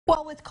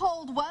Well, with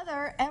cold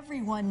weather,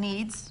 everyone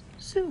needs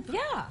soup.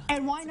 Yeah.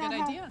 And why not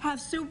have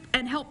soup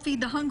and help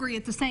feed the hungry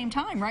at the same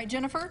time, right,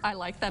 Jennifer? I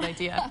like that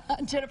idea.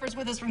 Jennifer's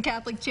with us from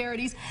Catholic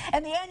Charities,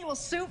 and the annual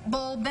Soup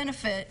Bowl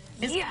benefit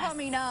is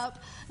coming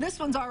up. This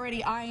one's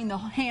already eyeing the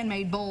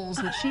handmade bowls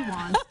that she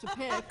wants to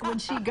pick when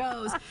she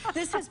goes.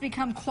 This has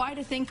become quite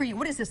a thing for you.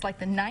 What is this, like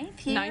the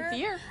 9th year? 9th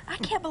year. I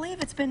can't believe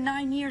it's been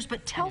 9 years,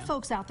 but tell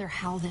folks out there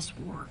how this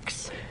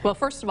works. Well,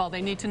 first of all,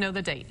 they need to know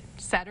the date.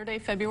 Saturday,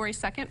 February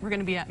 2nd, we're going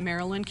to be at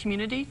Maryland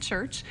Community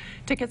Church.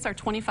 Tickets are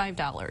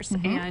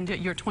 $25, and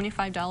your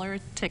 $25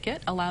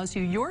 ticket allows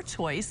you your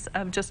choice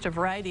of just a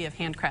variety of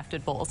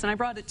handcrafted bowls. And I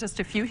brought just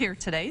a few here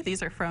today.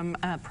 These are from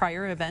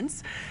prior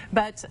events,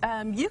 but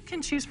you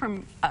can choose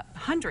from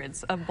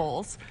hundreds of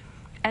bowls.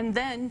 And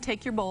then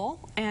take your bowl,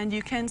 and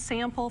you can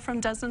sample from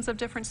dozens of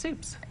different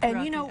soups.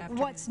 And you know,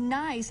 what's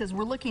nice as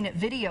we're looking at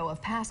video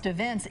of past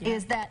events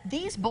is that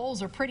these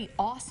bowls are pretty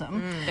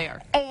awesome. They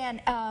are.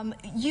 And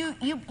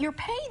you're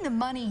paying the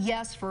money,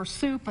 yes, for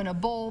soup and a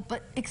bowl,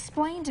 but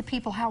explain to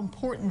people how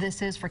important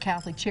this is for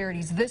Catholic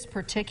Charities, this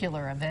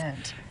particular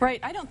event. Right.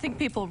 I don't think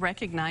people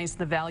recognize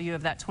the value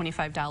of that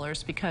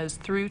 $25 because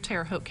through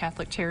Terre Haute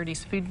Catholic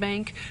Charities Food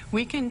Bank,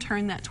 we can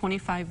turn that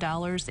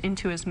 $25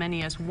 into as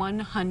many as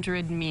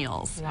 100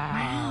 meals.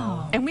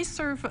 Wow. And we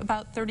serve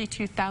about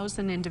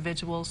 32,000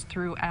 individuals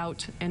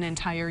throughout an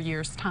entire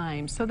year's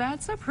time. So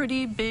that's a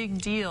pretty big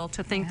deal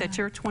to think that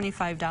your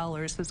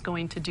 $25 is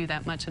going to do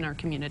that much in our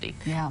community.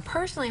 Yeah.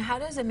 Personally, how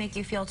does it make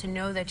you feel to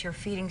know that you're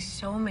feeding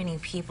so many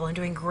people and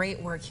doing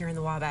great work here in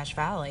the Wabash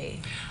Valley?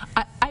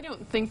 I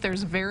don't think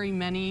there's very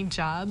many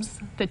jobs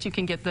that you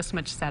can get this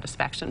much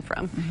satisfaction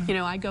from. You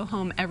know, I go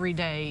home every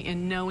day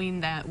in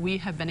knowing that we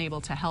have been able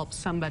to help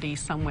somebody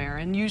somewhere,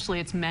 and usually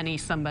it's many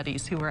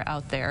somebodies who are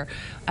out there.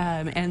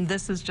 And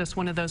this is just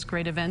one of those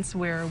great events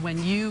where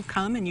when you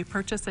come and you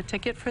purchase a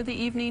ticket for the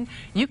evening,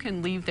 you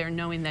can leave there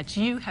knowing that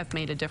you have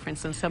made a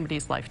difference in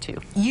somebody's life too.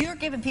 You're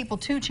giving people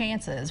two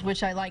chances,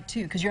 which I like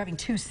too, because you're having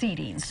two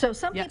seatings. So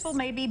some people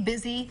may be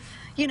busy,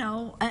 you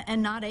know,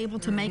 and not able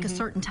to make a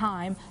certain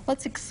time.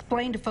 Let's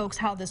explain to folks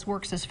how this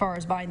works as far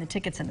as buying the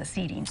tickets and the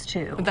seatings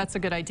too. That's a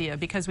good idea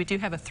because we do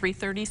have a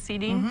 3:30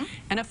 seating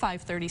and a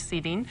 5:30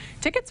 seating.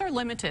 Tickets are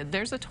limited.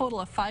 There's a total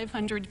of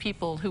 500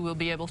 people who will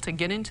be able to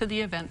get into the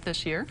event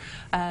this year.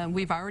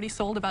 We've already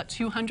sold about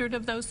 200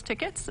 of those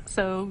tickets,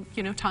 so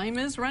you know time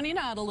is running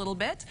out a little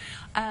bit.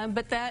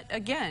 But that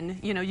again,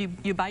 you know,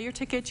 you buy your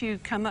ticket, you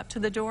come up to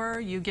the door,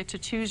 you get to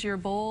choose your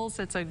bowls.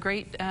 It's a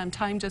great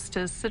time just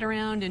to sit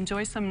around,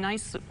 enjoy some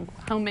nice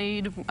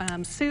homemade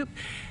soup.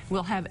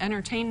 We'll have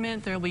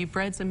entertainment. There'll be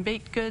breads and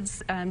baked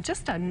goods.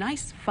 Just a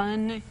nice,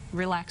 fun,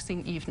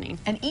 relaxing evening.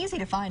 And easy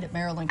to find at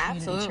Maryland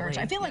Community Church.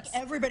 I feel like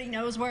everybody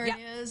knows where it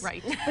is.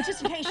 Right. But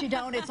just in case you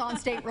don't, it's on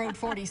State Road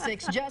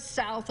 46, just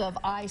south of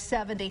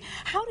I-70.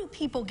 How do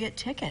people get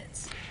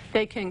tickets?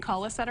 They can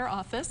call us at our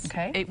office,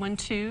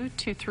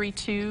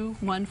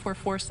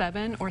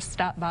 812-232-1447, or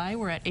stop by.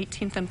 We're at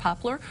 18th and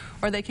Poplar.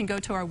 Or they can go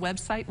to our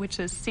website, which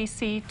is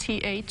ccthin.org.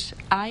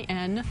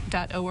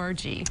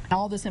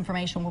 All this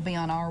information will be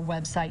on our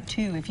website,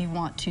 too, if you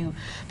want to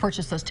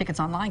purchase those tickets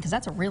online, because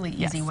that's a really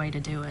easy way to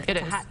do it. It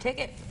is. A hot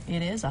ticket.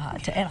 It is a hot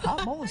ticket. And a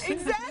hot bowl of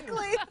soup.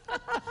 Exactly.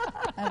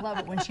 I love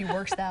it when she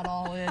works that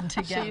all in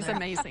together. She's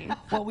amazing.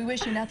 Well, we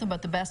wish you nothing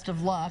but the best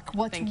of luck.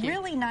 What's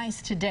really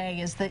nice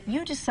today is that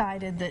you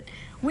decided that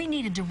we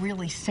needed to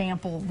really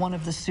sample one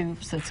of the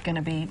soups that's going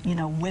to be, you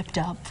know, whipped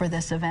up for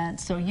this event.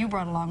 So you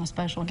brought along a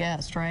special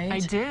guest, right? I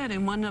did,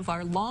 and one of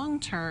our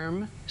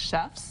long-term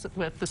chefs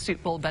with the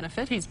Soup Bowl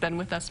benefit. He's been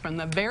with us from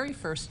the very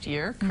first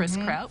year, Chris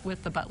Kraut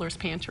with the Butler's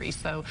Pantry.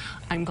 So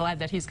I'm glad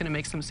that he's going to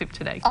make some soup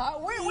today.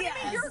 What do you mean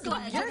you're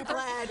glad? You're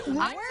glad.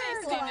 I'm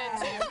tasting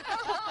it too.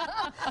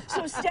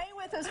 So stay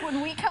with us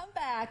when we come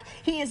back.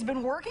 He has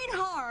been working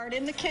hard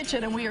in the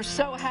kitchen, and we are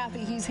so happy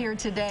he's here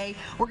today.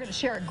 We're going to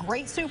share a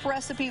great soup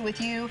recipe with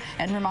you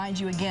and remind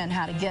you again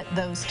how to get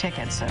those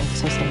tickets. So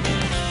stay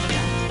tuned.